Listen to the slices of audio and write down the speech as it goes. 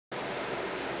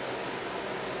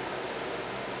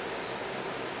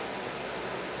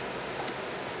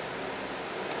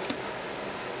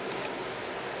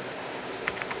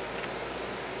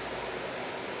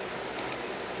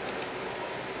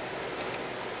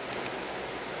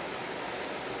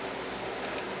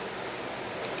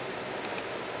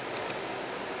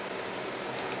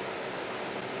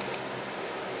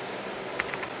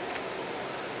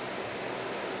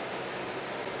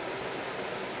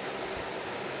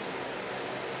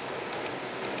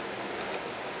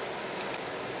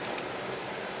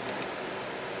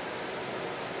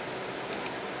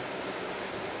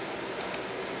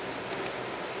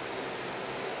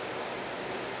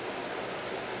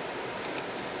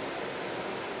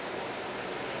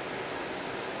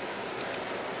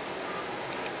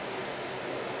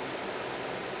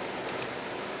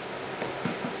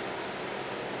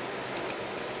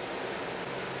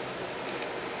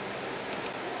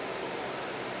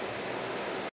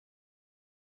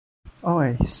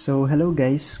Okay, so hello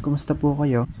guys, kumusta po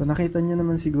kayo? So nakita nyo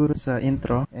naman siguro sa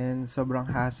intro and sobrang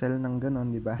hassle ng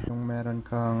ganun, di ba? Yung meron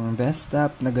kang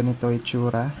desktop na ganito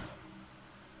itsura,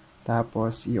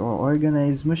 tapos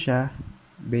i-organize mo siya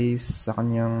based sa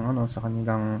kanyang sa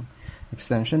kanilang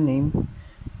extension name.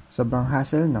 Sobrang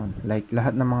hassle nun. Like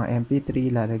lahat ng mga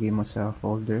MP3 lalagay mo sa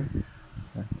folder.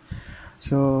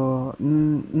 So,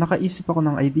 nakaisip ako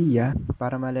ng idea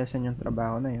para ma-lessen yung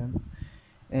trabaho na yun.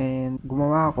 And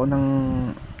gumawa ako ng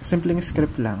simpleng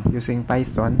script lang using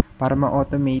Python para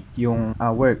ma-automate yung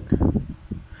work.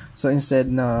 So instead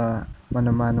na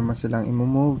mano-mano mo silang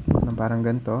i-move ng parang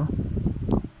ganito,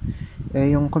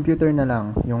 yung computer na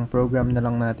lang, yung program na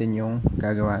lang natin yung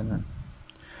gagawa nun.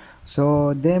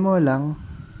 So demo lang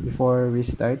before we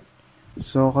start.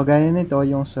 So kagaya nito,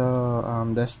 yung sa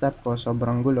desktop ko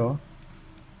sobrang gulo.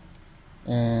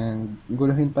 And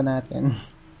guluhin pa natin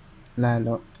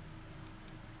lalo.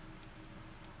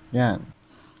 Yan.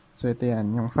 So, ito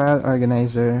yan. Yung file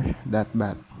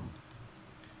organizer.bat.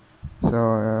 So,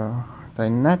 try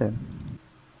natin.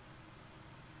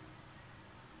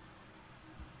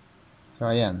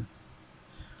 So, ayan.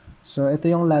 So,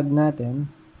 ito yung log natin.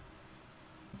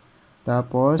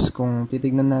 Tapos, kung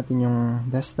titignan natin yung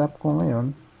desktop ko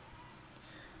ngayon,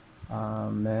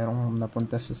 merong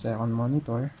napunta sa second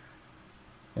monitor.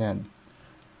 Ayan.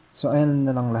 So, ayan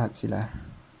na lang lahat sila.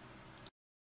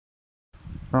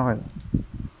 Okay.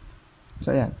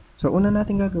 So, ayan. So, una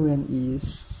natin gagawin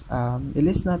is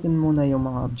i-list natin muna yung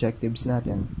mga objectives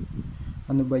natin.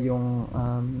 Ano ba yung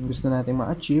gusto natin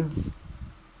ma-achieve,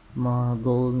 mga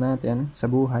goal natin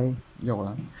sa buhay. Joke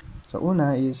lang. So,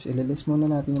 una is i-list muna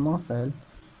natin yung mga file.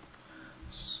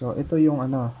 So, ito yung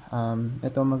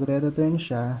ito magre-return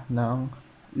siya ng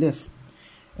list.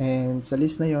 And sa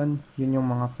list na yun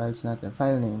yung mga files natin,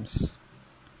 file names.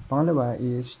 Pangalawa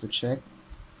is to check.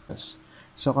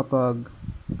 So, kapag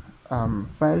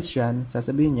files yan,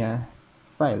 sasabihin niya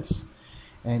files.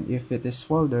 And if it is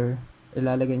folder,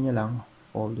 ilalagay niya lang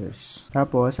folders.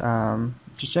 Tapos,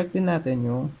 check din natin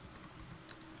yung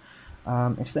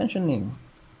extension name.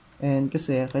 And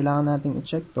kasi, kailangan natin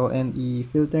i-check to and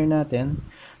i-filter natin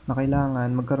na kailangan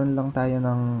magkaroon lang tayo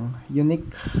ng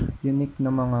unique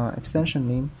na mga extension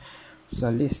name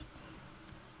sa list.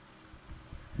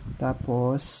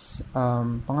 Tapos,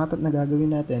 pangapat na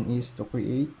gagawin natin is to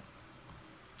create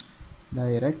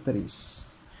directories.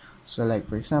 So, like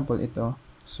for example, ito.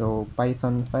 So,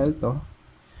 Python file to.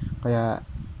 Kaya,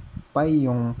 py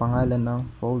yung pangalan ng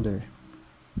folder.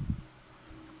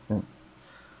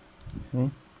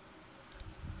 Okay.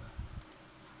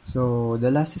 So, the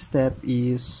last step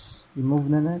is i-move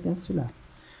na natin sila.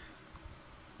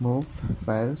 Move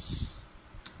files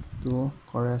to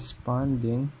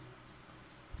corresponding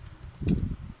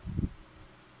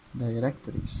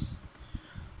directories.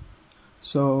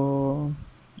 So,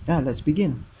 let's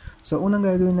begin. So, unang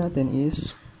gagawin natin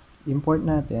is import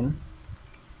natin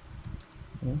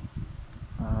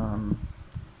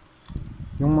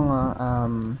yung mga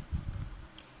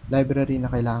library na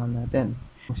kailangan natin.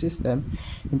 Yung system,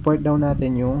 import down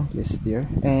natin yung listdir.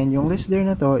 And yung listdir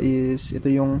na to is, ito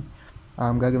yung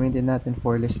gagamitin natin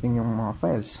for listing yung mga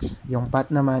files. Yung path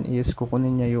naman is,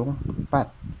 kukunin niya yung path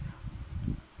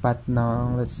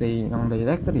ng, let's say, ng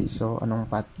directory. So, anong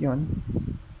path yun?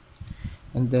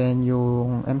 And then,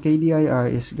 yung mkdir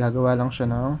is gagawa lang siya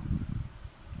ng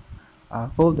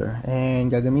folder. And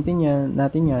gagamitin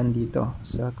natin yan dito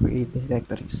sa create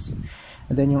directories.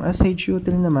 And then, yung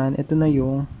shutil naman, ito na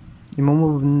yung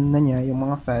i-move na niya yung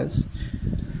mga files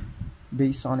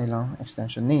based sa kanilang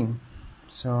extension name.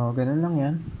 So, ganun lang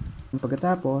yan.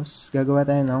 Pagkatapos, gagawa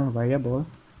tayo ng variable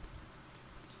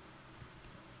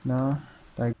na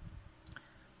target.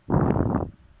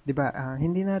 Diba,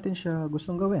 hindi natin siya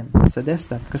gustong gawin sa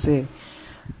desktop kasi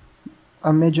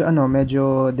medyo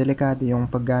delikado yung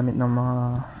paggamit ng mga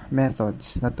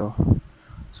methods na to.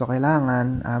 So,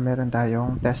 kailangan meron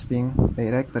tayong testing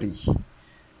directory,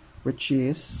 which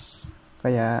is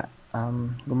kaya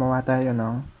gumawa tayo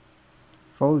ng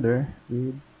folder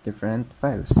with different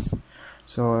files.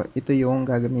 So, ito yung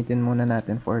gagamitin muna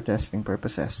natin for testing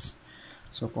purposes.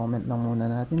 So, comment lang muna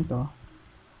natin to.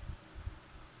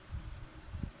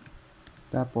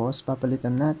 Tapos,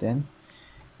 papalitan natin.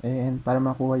 And para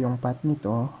makuha yung path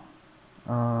nito,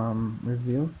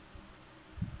 reveal.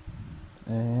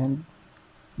 And,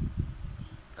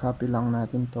 copy lang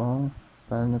natin tong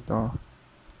file na to.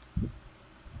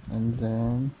 And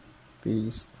then,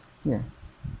 paste here.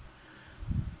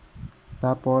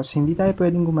 Tapos, hindi tayo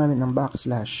pwedeng gumamit ng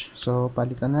backslash. So,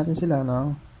 palitan natin sila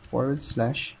ng /.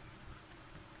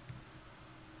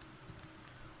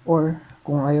 Or,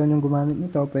 kung ayaw nyong gumamit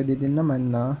nito, pwede din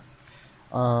naman na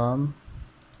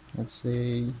let's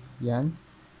say, yan,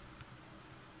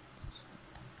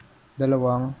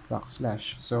 dalawang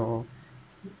backslash. So,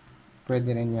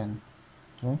 pwede rin yan.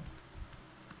 Okay?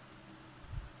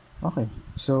 Okay.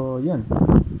 So, yun.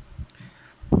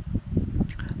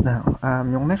 Now,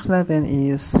 yung next natin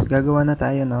is, gagawa na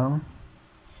tayo ng,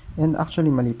 and actually,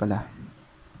 mali pala.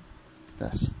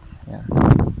 Test. Yan.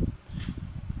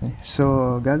 Okay.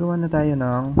 So, gagawa na tayo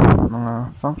ng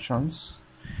mga functions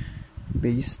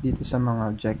based dito sa mga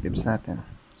objectives natin.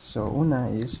 So, una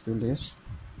is to list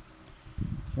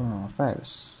yung mga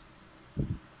files.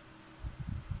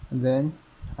 And then,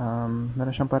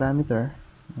 meron siyang parameter,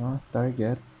 no?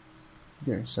 Target.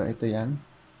 Here. So, ito yan.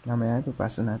 Mamaya,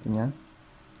 ipapasa natin yan.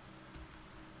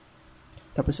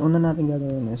 Tapos, una natin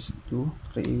gagawin is to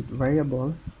create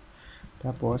variable.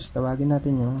 Tapos, tawagin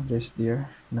natin yung listDir,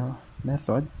 no?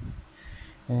 Method.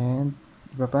 And,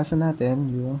 ipapasa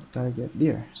natin yung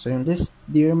targetDir. So, yung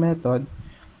listDir method,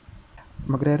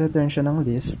 magre-return siya ng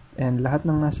list. And, lahat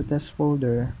ng nasa test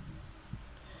folder,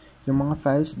 yung mga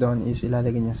files doon is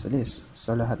ilalagay niya sa list.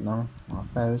 So, lahat ng mga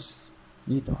files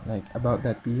dito, like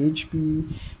about.php,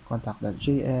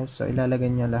 contact.js, so ilalagay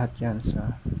niya lahat yan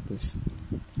sa list.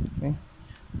 Okay?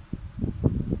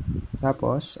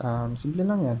 Tapos, simple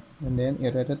lang yan. And then,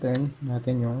 i-return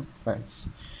natin yung files.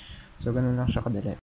 So, ganun lang siya kadali.